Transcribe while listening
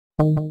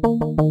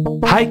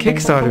Hi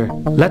Kickstarter!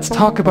 Let's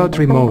talk about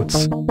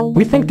remotes.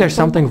 We think there's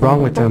something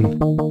wrong with them.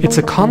 It's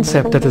a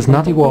concept that has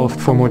not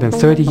evolved for more than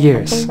 30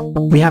 years.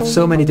 We have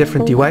so many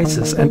different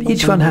devices and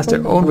each one has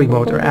their own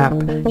remote or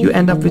app. You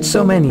end up with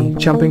so many,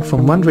 jumping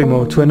from one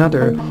remote to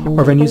another,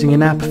 or when using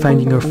an app,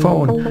 finding your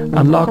phone,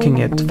 unlocking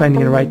it,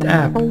 finding the right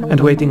app, and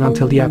waiting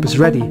until the app is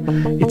ready.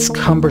 It's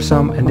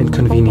cumbersome and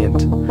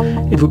inconvenient.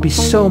 It would be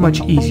so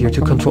much easier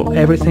to control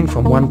everything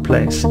from one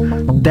place.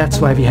 That's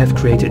why we have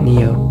created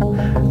NEEO.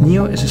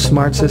 NEEO is a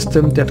smart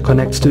system that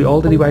connects to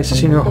all the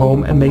devices in your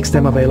home and makes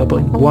them available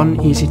in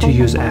one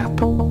easy-to-use app.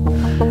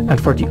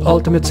 And for the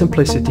ultimate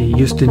simplicity,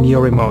 use the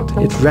NEEO remote.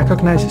 It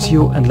recognizes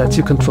you and lets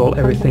you control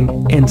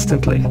everything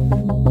instantly.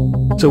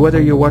 So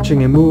whether you're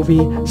watching a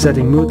movie,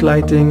 setting mood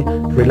lighting,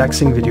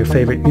 relaxing with your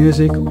favorite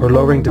music, or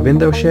lowering the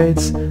window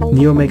shades,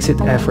 NEEO makes it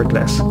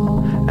effortless.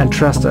 And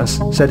trust us,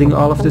 setting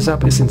all of this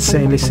up is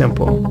insanely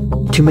simple.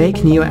 To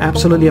make NEEO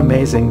absolutely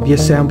amazing, we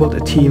assembled a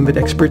team with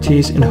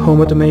expertise in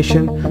home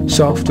automation,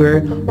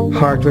 software,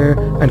 hardware,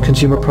 and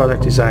consumer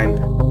product design.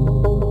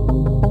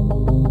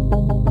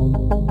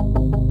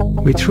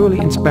 We truly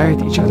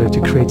inspired each other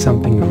to create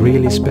something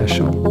really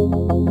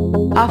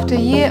special. After a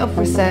year of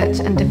research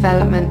and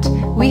development,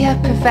 we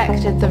have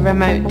perfected the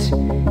remote.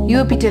 You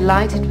will be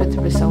delighted with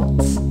the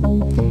results.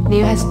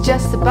 NEEO has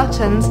just the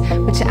buttons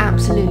which are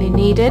absolutely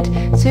needed,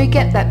 so you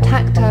get that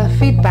tactile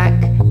feedback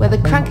whether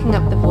cranking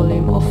up the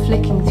volume or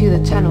flicking through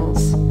the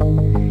channels.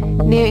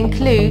 NEEO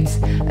includes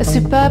a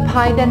superb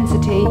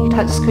high-density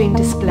touchscreen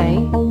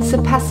display,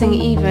 surpassing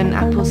even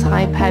Apple's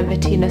high-power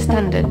Retina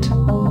standard.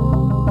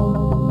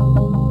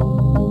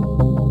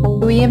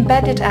 We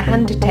embedded a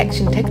hand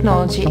detection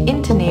technology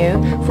into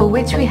NEEO, for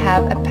which we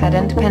have a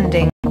patent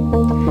pending.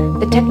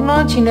 The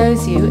technology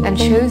knows you and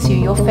shows you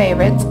your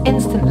favorites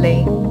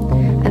instantly.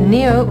 And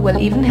NEEO will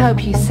even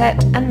help you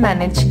set and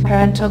manage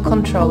parental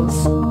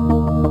controls.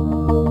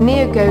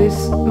 NEEO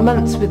goes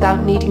months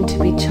without needing to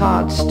be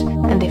charged,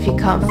 and if you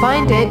can't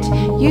find it,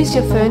 use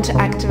your phone to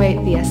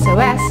activate the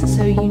SOS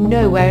so you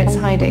know where it's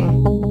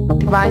hiding.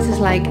 Devices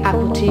like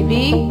Apple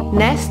TV,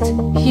 Nest,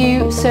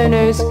 Hue,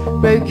 Sonos,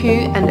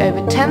 Roku and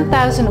over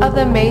 10,000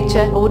 other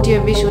major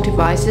audio-visual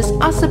devices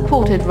are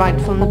supported right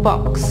from the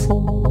box.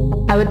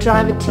 Our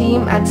driver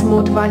team adds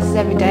more devices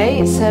every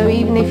day, so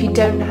even if you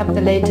don't have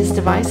the latest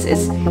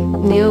devices,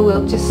 NEEO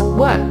will just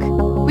work.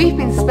 We've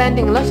been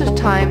spending a lot of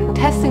time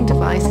testing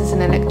devices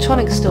in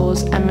electronic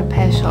stores and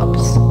repair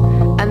shops,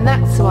 and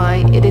that's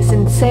why it is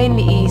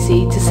insanely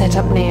easy to set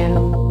up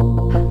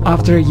NEEO.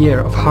 After a year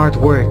of hard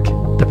work,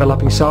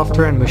 developing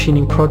software and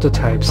machining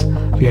prototypes,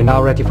 we are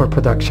now ready for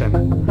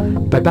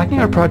production. By backing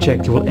our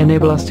project, you will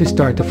enable us to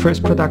start the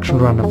first production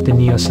run of the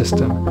NEEO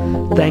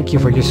system. Thank you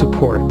for your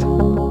support.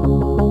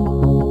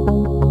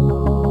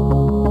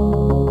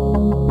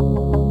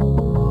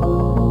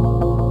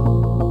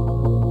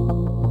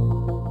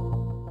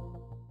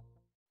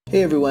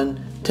 Hey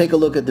everyone, take a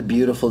look at the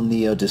beautiful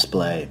NEEO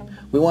display.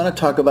 We want to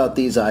talk about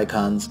these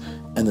icons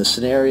and the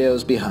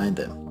scenarios behind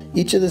them.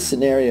 Each of the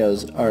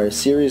scenarios are a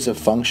series of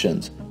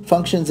functions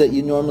that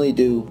you normally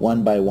do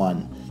one by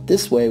one.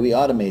 This way we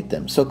automate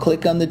them. So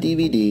click on the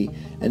DVD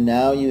and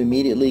now you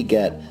immediately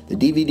get the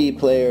DVD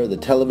player, the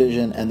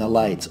television, and the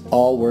lights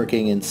all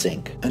working in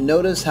sync. And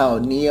notice how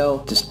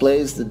NEEO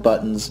displays the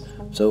buttons,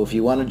 so if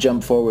you want to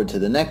jump forward to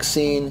the next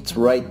scene, it's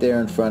right there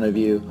in front of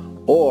you.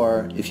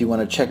 Or if you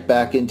want to check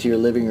back into your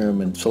living room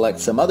and select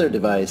some other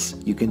device,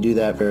 you can do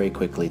that very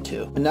quickly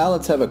too. And now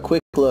let's have a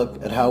quick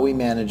look at how we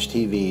manage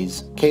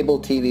TVs, cable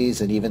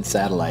TVs, and even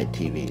satellite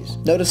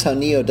TVs. Notice how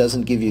NEEO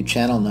doesn't give you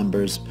channel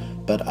numbers,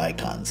 but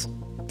icons.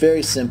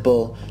 Very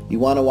simple. You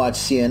want to watch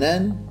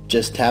CNN?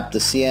 Just tap the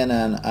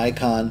CNN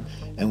icon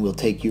and we'll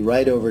take you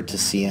right over to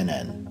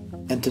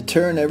CNN. And to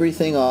turn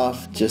everything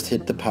off, just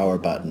hit the power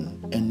button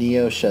and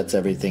NEEO shuts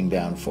everything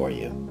down for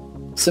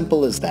you.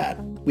 Simple as that.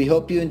 We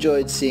hope you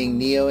enjoyed seeing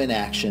NEEO in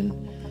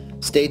action.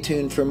 Stay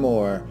tuned for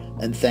more,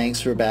 and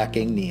thanks for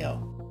backing NEEO.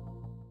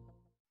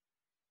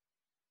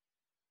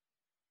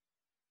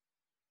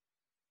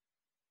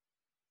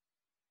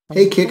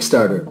 Hey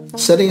Kickstarter!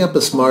 Setting up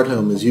a smart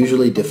home is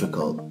usually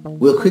difficult.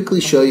 We'll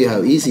quickly show you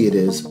how easy it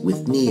is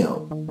with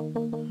NEEO.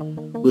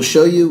 We'll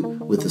show you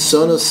with the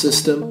Sonos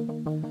system,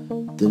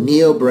 the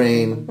NEEO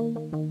Brain,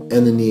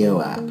 and the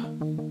NEEO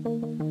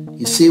app.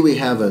 You see we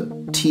have a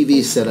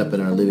TV set up in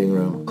our living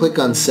room. Click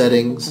on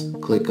Settings,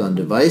 click on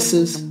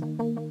Devices,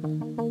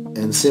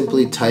 and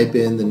simply type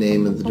in the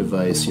name of the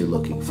device you're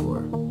looking for.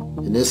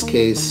 In this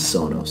case,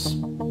 Sonos.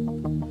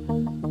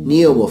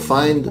 NEEO will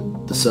find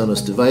the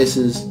Sonos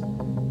devices.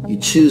 You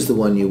choose the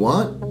one you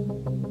want,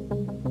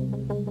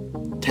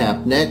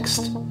 tap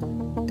Next,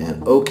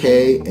 and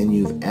OK, and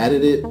you've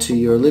added it to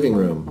your living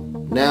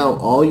room. Now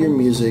all your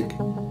music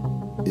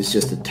is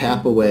just a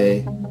tap away,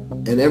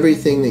 and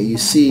everything that you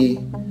see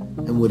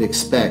and would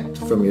expect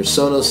from your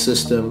Sonos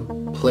system,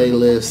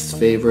 playlists,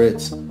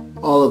 favorites,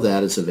 all of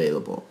that is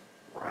available.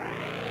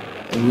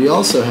 And we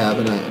also have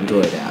an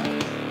Android app.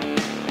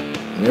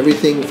 And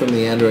everything from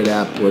the Android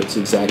app works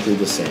exactly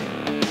the same.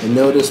 And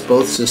notice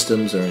both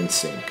systems are in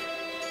sync.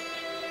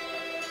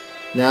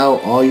 Now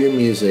all your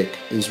music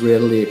is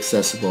readily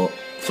accessible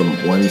from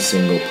one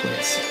single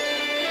place.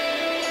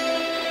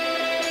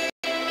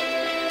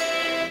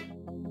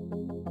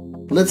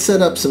 Let's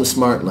set up some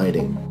smart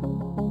lighting.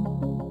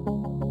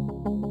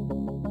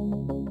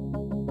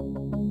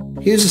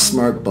 Here's a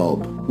smart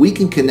bulb. We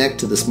can connect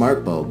to the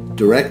smart bulb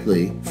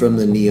directly from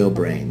the NEEO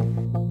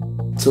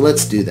brain. So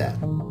let's do that.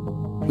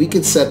 We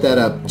can set that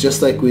up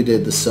just like we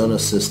did the Sonos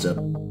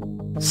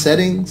system.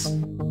 Settings,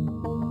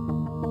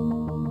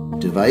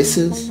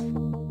 Devices,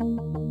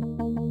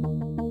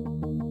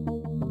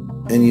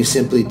 and you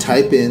simply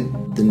type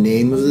in the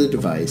name of the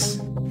device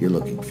you're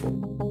looking for.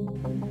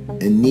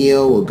 And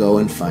NEEO will go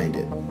and find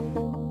it.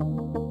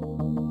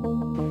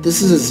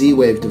 This is a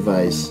Z-Wave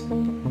device,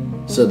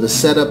 so the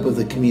setup of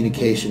the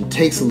communication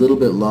takes a little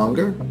bit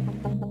longer.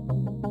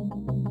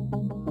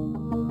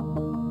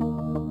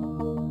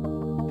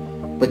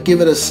 But give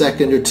it a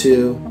second or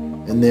two,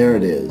 and there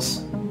it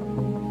is.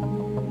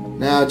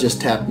 Now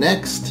just tap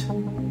Next,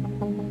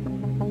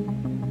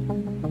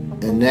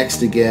 and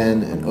Next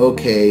again, and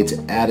OK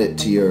to add it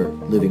to your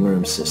living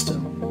room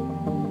system.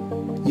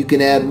 You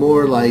can add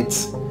more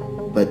lights,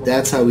 but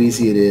that's how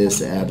easy it is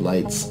to add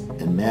lights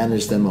and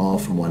manage them all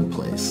from one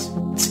place.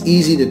 It's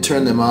easy to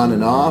turn them on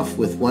and off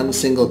with one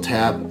single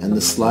tap, and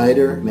the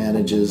slider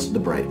manages the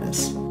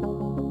brightness.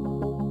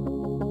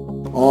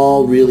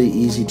 All really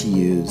easy to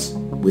use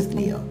with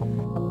NEEO.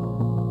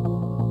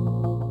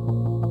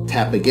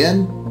 Tap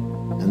again,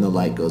 and the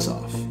light goes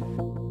off.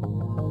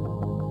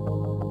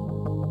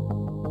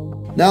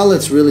 Now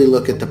let's really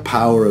look at the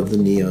power of the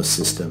NEEO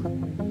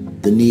system,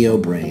 the NEEO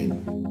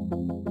brain.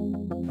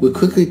 We'll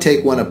quickly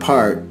take one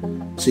apart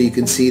so you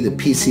can see the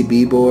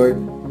PCB board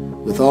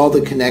with all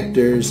the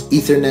connectors,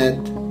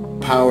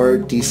 Ethernet, power,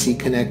 DC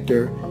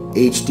connector,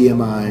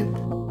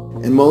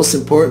 HDMI, and most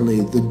importantly,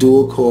 the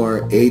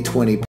dual-core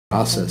A20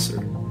 processor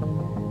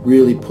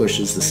really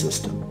pushes the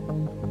system.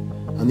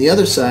 On the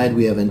other side,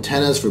 we have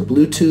antennas for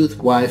Bluetooth,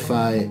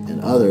 Wi-Fi,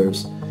 and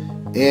others,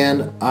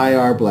 and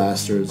IR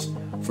blasters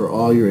for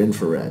all your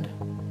infrared.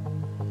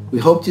 We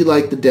hope you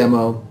liked the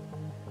demo.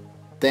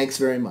 Thanks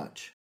very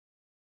much.